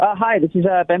Hi, this is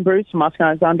Ben Bruce from Oscar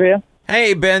Alexandria.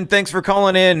 Hey, Ben, thanks for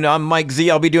calling in. I'm Mike Z.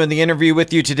 I'll be doing the interview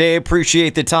with you today.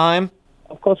 Appreciate the time.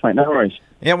 Of course, mate. No worries.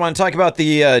 Yeah, I want to talk about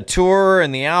the tour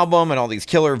and the album and all these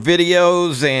killer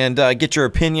videos and get your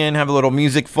opinion, have a little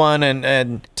music fun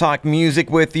and talk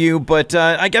music with you. But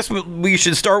I guess we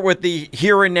should start with the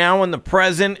here and now and the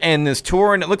present and this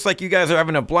tour. And it looks like you guys are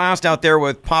having a blast out there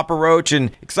with Papa Roach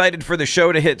and excited for the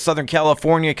show to hit Southern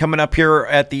California coming up here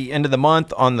at the end of the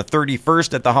month on the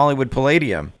 31st at the Hollywood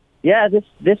Palladium. Yeah,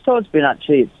 this tour's been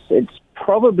it's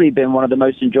probably been one of the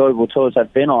most enjoyable tours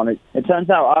I've been on. It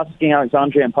turns out Asking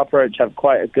Alexandria and Papa Roach have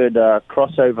quite a good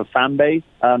crossover fan base.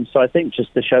 So I think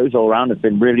just the shows all around have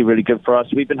been really, really good for us.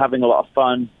 We've been having a lot of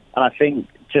fun. And I think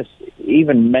just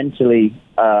even mentally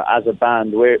as a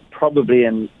band, we're probably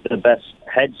in the best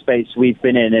headspace we've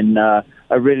been in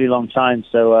a really long time.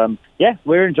 So, yeah,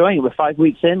 we're enjoying it. We're 5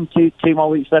 weeks in, two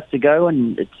more weeks left to go,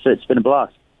 and it's been a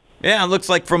blast. Yeah, it looks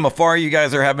like from afar you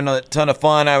guys are having a ton of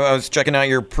fun. I was checking out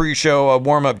your pre-show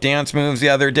warm-up dance moves the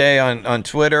other day on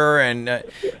Twitter, and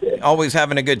always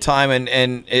having a good time,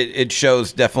 and it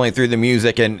shows definitely through the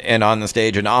music and on the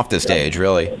stage and off the stage,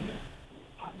 really.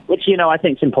 Which, I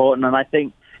think is important, and I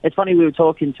think it's funny, we were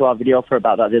talking to our videographer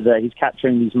about that the other day. He's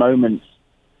capturing these moments.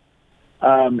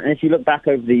 And if you look back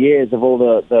over the years of all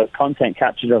the content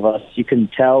captured of us, you can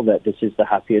tell that this is the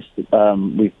happiest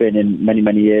we've been in many,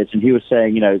 many years. And he was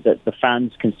saying, that the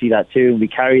fans can see that too, and we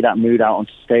carry that mood out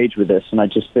onto stage with us. And I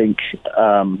just think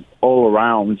all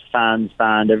around, fans,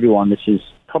 band, everyone, this has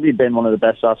probably been one of the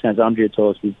best Asking Alexandria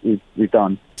tours we've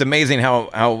done. It's amazing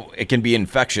how it can be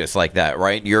infectious like that,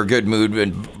 right? Your good mood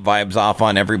and vibes off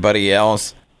on everybody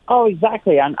else. Oh,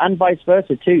 exactly, and vice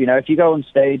versa too. If you go on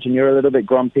stage and you're a little bit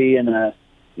grumpy and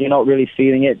you're not really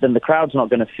feeling it, then the crowd's not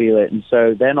going to feel it, and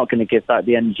so they're not going to give back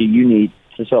the energy you need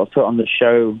to sort of put on the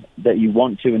show that you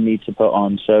want to and need to put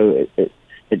on. So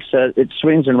it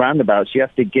swings and roundabouts. You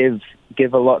have to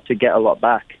give a lot to get a lot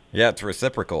back. Yeah, it's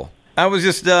reciprocal. I was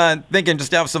just thinking,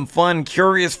 just to have some fun,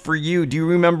 curious for you, do you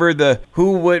remember the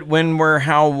who, what, when, where,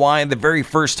 how, why, the very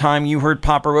first time you heard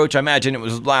Papa Roach? I imagine it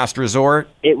was Last Resort.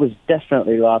 It was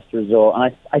definitely Last Resort,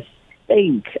 and I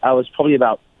think I was probably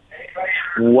about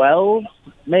 12,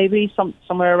 maybe,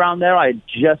 somewhere around there. I had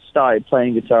just started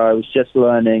playing guitar. I was just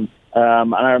learning,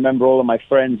 and I remember all of my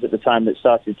friends at the time that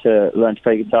started to learn to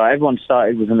play guitar. Everyone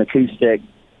started with an acoustic,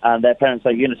 and their parents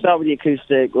were like, you're going to start with the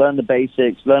acoustic, learn the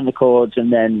basics, learn the chords,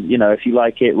 and then, if you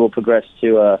like it, we'll progress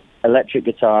to electric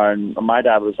guitar. And my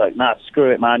dad was like, nah,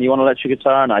 screw it, man. You want electric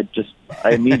guitar? And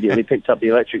I immediately picked up the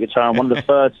electric guitar. And one of the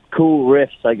first cool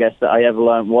riffs, I guess, that I ever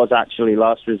learned was actually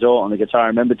Last Resort on the guitar. I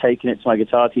remember taking it to my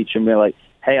guitar teacher and being like,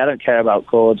 hey, I don't care about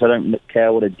chords. I don't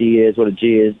care what a D is, what a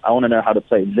G is. I want to know how to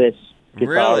play this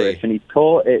guitar riff. And he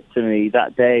taught it to me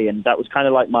that day. And that was kind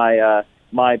of like my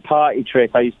party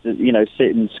trick. I used to,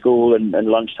 sit in school and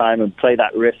lunchtime and play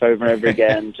that riff over and over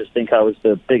again, just think I was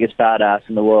the biggest badass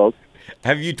in the world.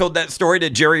 Have you told that story to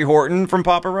Jerry Horton from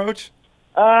Papa Roach?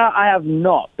 I have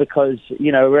not, because,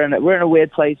 we're in a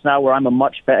weird place now where I'm a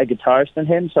much better guitarist than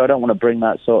him, so I don't want to bring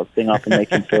that sort of thing up and make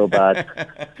him feel bad.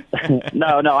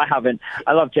 No, I haven't.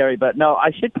 I love Jerry, but no,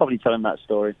 I should probably tell him that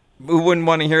story. Who wouldn't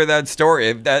want to hear that story?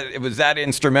 It was that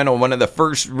instrumental, one of the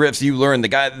first riffs you learned,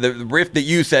 the riff that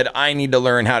you said, I need to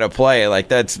learn how to play, like,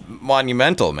 that's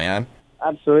monumental, man.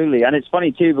 Absolutely, and it's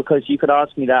funny, too, because you could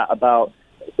ask me that about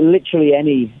literally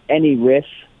any riff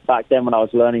back then when I was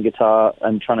learning guitar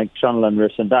and trying to learn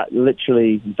riffs, and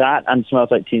that and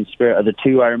Smells Like Teen Spirit are the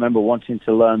two I remember wanting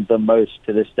to learn the most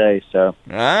to this day. So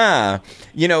kind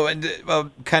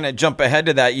of jump ahead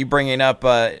to that, you bringing up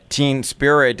Teen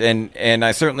Spirit, and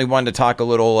I certainly wanted to talk a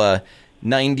little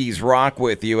 90s rock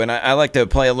with you, and I like to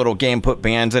play a little game, put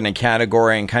bands in a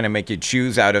category and kind of make you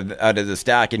choose out of the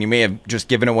stack, and you may have just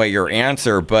given away your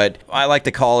answer, but I like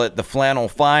to call it the Flannel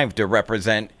 5 to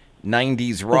represent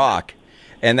 90s rock.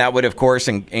 And that would, of course,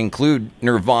 include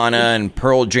Nirvana and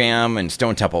Pearl Jam and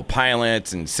Stone Temple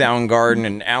Pilots and Soundgarden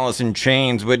and Alice in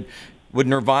Chains. Would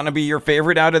Nirvana be your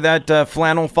favorite out of that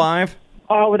Flannel 5?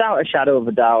 Oh, without a shadow of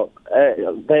a doubt.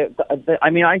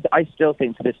 I still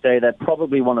think to this day they're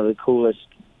probably one of the coolest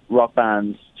rock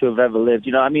bands to have ever lived.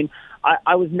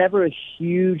 I was never a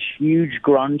huge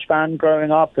grunge fan growing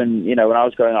up, and when I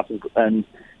was growing up and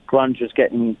grunge was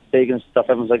getting big and stuff,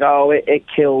 everyone's like, oh, it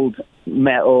killed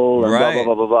metal and blah, blah,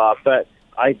 blah, blah, blah. But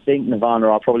I think Nirvana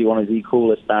are probably one of the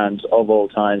coolest bands of all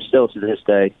time, still to this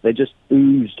day. They just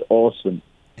oozed awesome.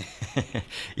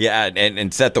 Yeah,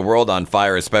 and set the world on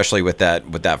fire, especially with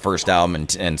that first album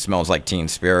and Smells Like Teen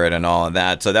Spirit and all of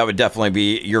that. So that would definitely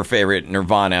be your favorite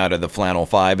Nirvana out of the Flannel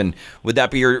 5. And would that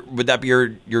be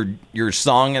your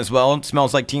song as well? It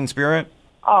Smells Like Teen Spirit?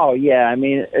 Oh yeah, I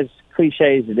mean, as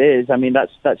cliche as it is, I mean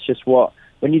that's just what,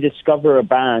 when you discover a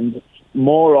band,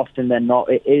 more often than not,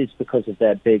 it is because of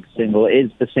their big single. It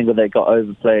is the single that got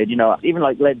overplayed. You know, even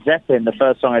like Led Zeppelin, the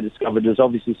first song I discovered was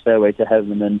obviously Stairway to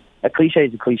Heaven, and a cliche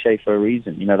is a cliche for a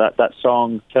reason. You know, that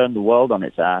song turned the world on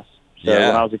its ass. So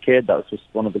when I was a kid, that was just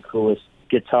one of the coolest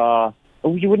guitar.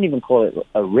 You wouldn't even call it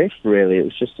a riff, really. It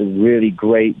was just a really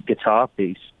great guitar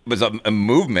piece. It was a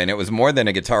movement. It was more than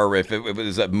a guitar riff. It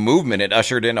was a movement. It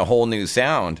ushered in a whole new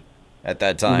sound at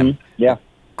that time. Mm-hmm. Yeah.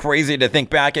 Crazy to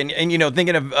think back, and you know,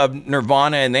 thinking of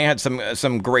Nirvana, and they had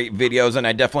some great videos, and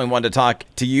I definitely wanted to talk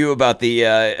to you about the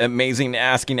amazing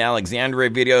Asking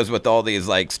Alexandria videos with all these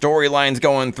like storylines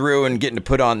going through and getting to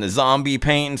put on the zombie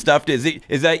paint and stuff.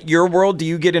 Is that your world? Do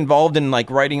you get involved in like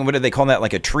writing, what do they call that,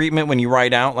 like a treatment when you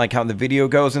write out like how the video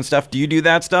goes and stuff? Do you do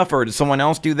that stuff, or does someone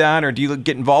else do that, or do you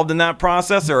get involved in that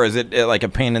process, or is it like a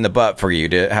pain in the butt for you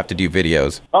to have to do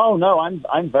videos? Oh no,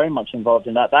 I'm very much involved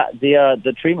in that.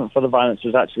 The treatment for the violence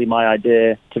was actually my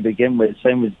idea to begin with.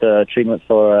 Same with the treatment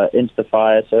for Into the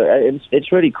Fire. So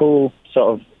it's really cool,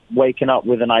 sort of waking up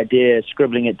with an idea,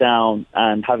 scribbling it down,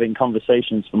 and having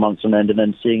conversations for months on end, and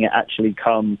then seeing it actually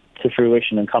come to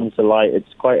fruition and come to light.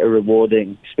 It's quite a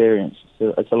rewarding experience.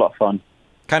 So it's a lot of fun.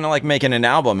 Kind of like making an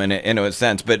album in a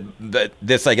sense, but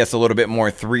this, I guess, a little bit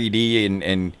more 3D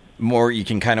and more you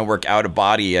can kind of work out of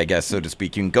body, I guess, so to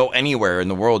speak. You can go anywhere in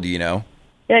the world, you know?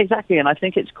 Yeah, exactly. And I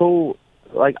think it's cool.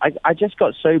 Like, I just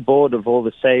got so bored of all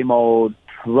the same old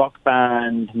rock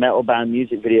band, metal band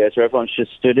music videos where everyone's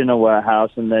just stood in a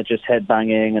warehouse and they're just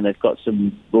headbanging and they've got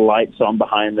some lights on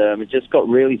behind them. It just got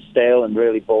really stale and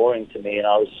really boring to me. And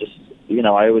I was just, you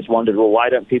know, I always wondered, well, why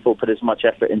don't people put as much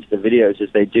effort into the videos as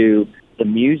they do the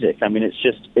music? I mean,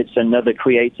 it's another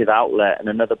creative outlet and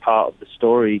another part of the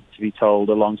story to be told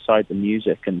alongside the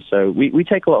music. And so we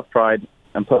take a lot of pride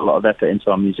and put a lot of effort into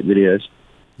our music videos.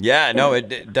 Yeah, no,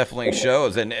 it definitely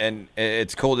shows, and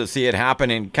it's cool to see it happen,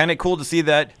 and kind of cool to see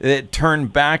that it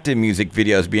turned back to music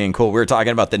videos being cool. We were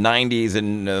talking about the 90s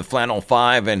and Flannel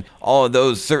 5, and all of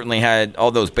those all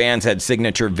those bands had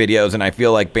signature videos, and I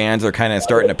feel like bands are kind of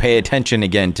starting to pay attention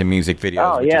again to music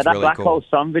videos. Oh, yeah, that really Black cool. Hole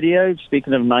Sun video,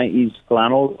 speaking of 90s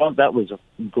flannel, that was a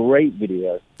great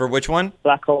video. For which one?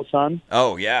 Black Hole Sun.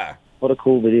 Oh, yeah. What a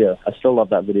cool video. I still love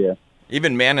that video.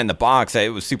 Even Man in the Box,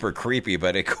 it was super creepy,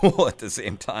 but cool at the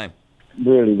same time.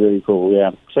 Really, really cool,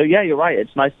 yeah. So, yeah, you're right.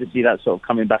 It's nice to see that sort of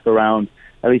coming back around,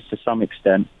 at least to some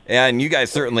extent. Yeah, and you guys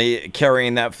certainly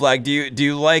carrying that flag. Do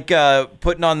you like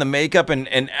putting on the makeup and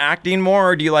acting more,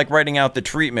 or do you like writing out the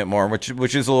treatment more, which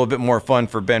is a little bit more fun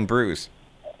for Ben Bruce?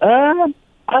 I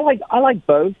like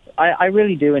both. I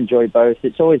really do enjoy both.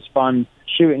 It's always fun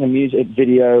shooting a music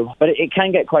video, but it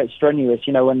can get quite strenuous.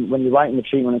 You know, when you're writing the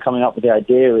treatment and coming up with the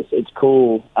idea, it's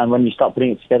cool. And when you start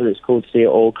putting it together, it's cool to see it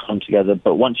all come together.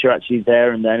 But once you're actually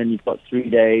there and then, and you've got 3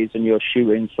 days and you're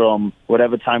shooting from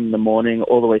whatever time in the morning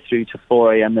all the way through to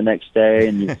 4 a.m. the next day,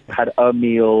 and you've had a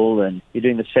meal and you're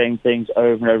doing the same things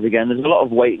over and over again, there's a lot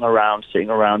of waiting around, sitting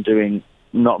around doing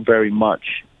not very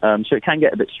much. So it can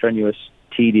get a bit strenuous,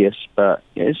 tedious, but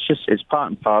it's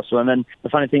part and parcel. And then the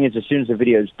funny thing is, as soon as the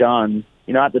video's done,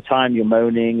 you know, at the time you're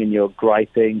moaning and you're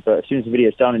griping, but as soon as the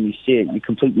video's done and you see it, you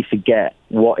completely forget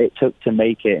what it took to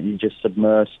make it, and you just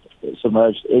submerged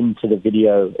into the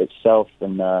video itself,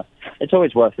 and it's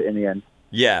always worth it in the end.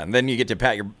 Yeah, and then you get to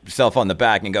pat yourself on the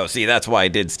back and go, see, that's why I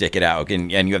did stick it out,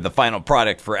 and you have the final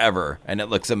product forever, and it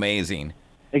looks amazing.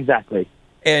 Exactly.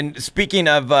 And speaking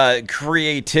of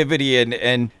creativity,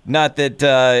 and not that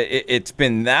it's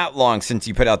been that long since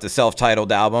you put out the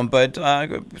self-titled album, but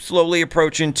slowly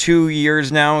approaching 2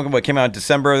 years now. What came out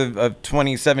December of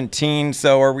 2017.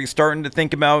 So are we starting to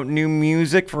think about new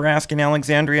music for Asking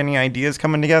Alexandria? Any ideas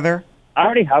coming together? I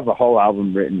already have a whole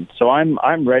album written, so I'm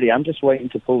ready. I'm just waiting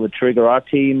to pull the trigger. Our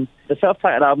team, the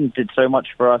self-titled album did so much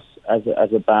for us as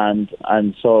a band,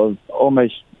 and sort of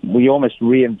we almost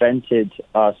reinvented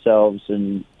ourselves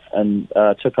and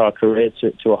took our career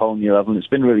to a whole new level. And it's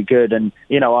been really good. And,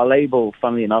 you know, our label,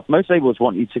 funnily enough, most labels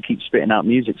want you to keep spitting out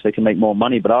music so they can make more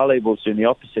money, but our label's doing the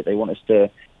opposite. They want us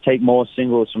to take more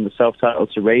singles from the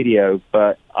self-titled to radio,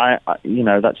 but I you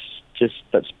know,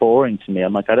 that's boring to me.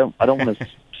 I'm like, I don't want to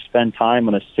spend time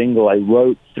on a single I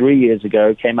wrote 3 years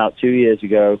ago, came out 2 years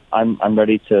ago. I'm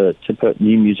ready to put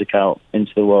new music out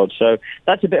into the world. So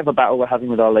that's a bit of a battle we're having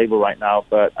with our label right now,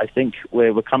 but I think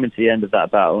we're coming to the end of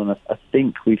that battle, and I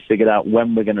think we've figured out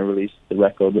when we're going to release the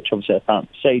record, which obviously I can't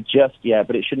say just yet,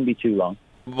 but it shouldn't be too long.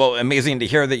 Well, amazing to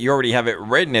hear that you already have it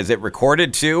written. Is it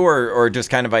recorded too, or just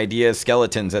kind of ideas,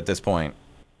 skeletons at this point?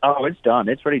 Oh, it's done.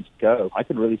 It's ready to go. I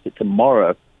could release it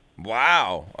tomorrow.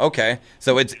 Wow. Okay.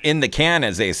 So it's in the can,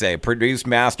 as they say, produced,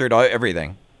 mastered,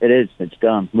 everything. It is. It's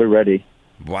done. We're ready.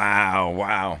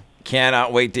 Wow.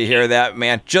 Cannot wait to hear that,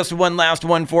 man. Just one last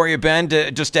one for you, Ben,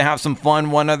 just to have some fun.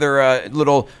 One other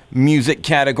little music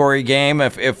category game.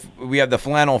 If we have the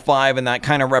Flannel 5, and that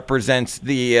kind of represents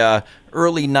the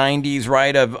early 90s,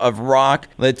 right, of rock.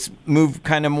 Let's move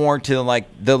kind of more to like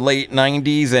the late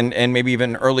 90s and maybe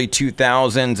even early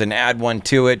 2000s and add one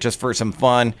to it just for some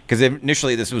fun. Because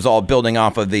initially this was all building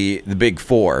off of the big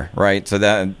four, right? So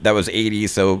that was 80s.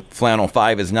 So Flannel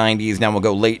 5 is 90s. Now we'll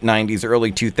go late 90s,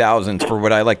 early 2000s for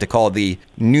what I like to call the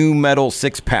new metal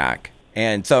six-pack.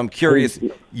 And so I'm curious,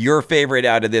 your favorite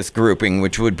out of this grouping,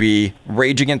 which would be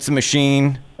Rage Against the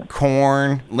Machine,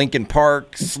 Korn, Linkin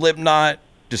Park, Slipknot,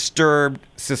 Disturbed,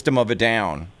 System of a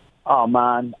Down. Oh,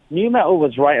 man. New metal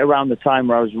was right around the time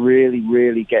where I was really,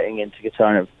 really getting into guitar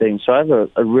and everything. So I have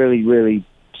a really, really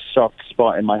soft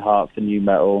spot in my heart for new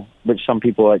metal, which some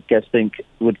people, I guess,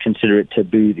 would consider it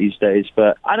taboo these days.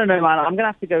 But I don't know, man. I'm going to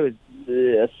have to go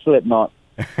with Slipknot.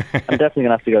 I'm definitely going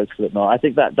to have to go with Slipknot. I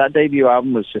think that debut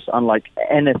album was just unlike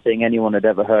anything anyone had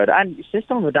ever heard. And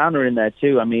System of a Down are in there,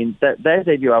 too. I mean, their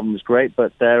debut album was great,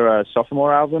 but their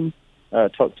sophomore album,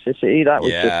 Toxicity, that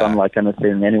was just unlike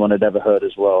anything anyone had ever heard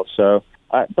as well. So,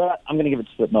 but I'm going to give it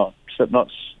to Slipknot.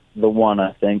 Slipknot's the one,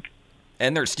 I think.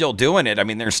 And they're still doing it. I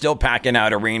mean, they're still packing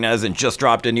out arenas and just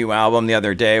dropped a new album the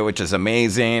other day, which is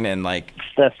amazing. And like, it's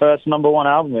their first number-1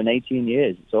 album in 18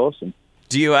 years. It's awesome.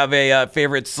 Do you have a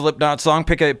favorite Slipknot song?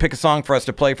 Pick a song for us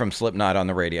to play from Slipknot on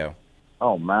the radio.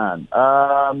 Oh, man.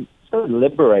 So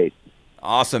Liberate.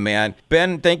 Awesome, man.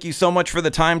 Ben, thank you so much for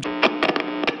the time.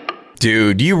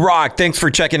 Dude, you rock. Thanks for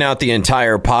checking out the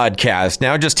entire podcast.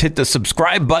 Now just hit the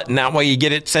subscribe button. That way you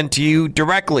get it sent to you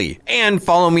directly. And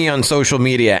follow me on social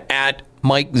media at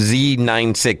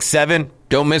MikeZ967.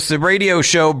 Don't miss the radio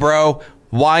show, bro.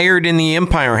 Wired in the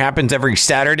Empire happens every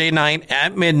Saturday night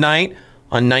at midnight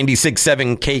on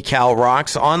 96.7 KCal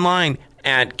Rocks, online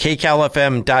at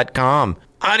kcalfm.com.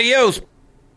 Adios.